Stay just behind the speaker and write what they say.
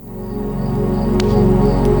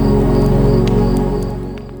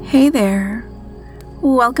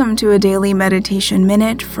Welcome to a daily meditation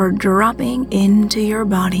minute for dropping into your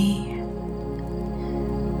body.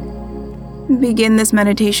 Begin this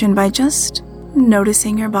meditation by just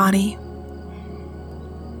noticing your body.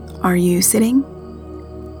 Are you sitting,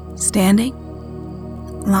 standing,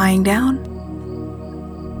 lying down?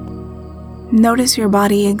 Notice your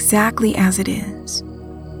body exactly as it is.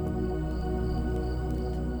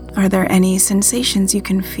 Are there any sensations you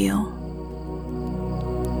can feel?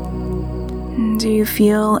 Do you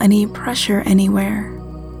feel any pressure anywhere?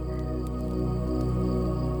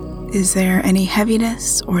 Is there any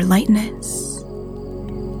heaviness or lightness?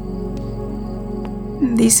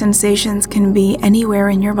 These sensations can be anywhere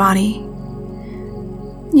in your body.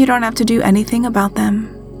 You don't have to do anything about them.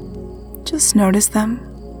 Just notice them.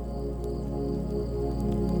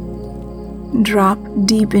 Drop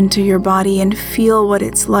deep into your body and feel what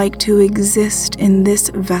it's like to exist in this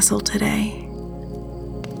vessel today.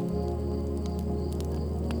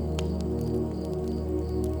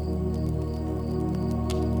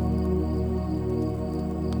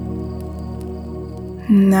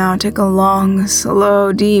 Now take a long,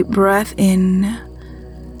 slow, deep breath in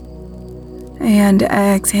and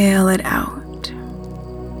exhale it out.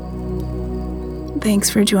 Thanks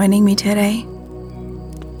for joining me today.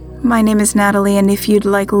 My name is Natalie, and if you'd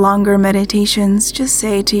like longer meditations, just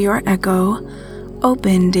say to your echo,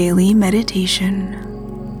 "Open Daily Meditation."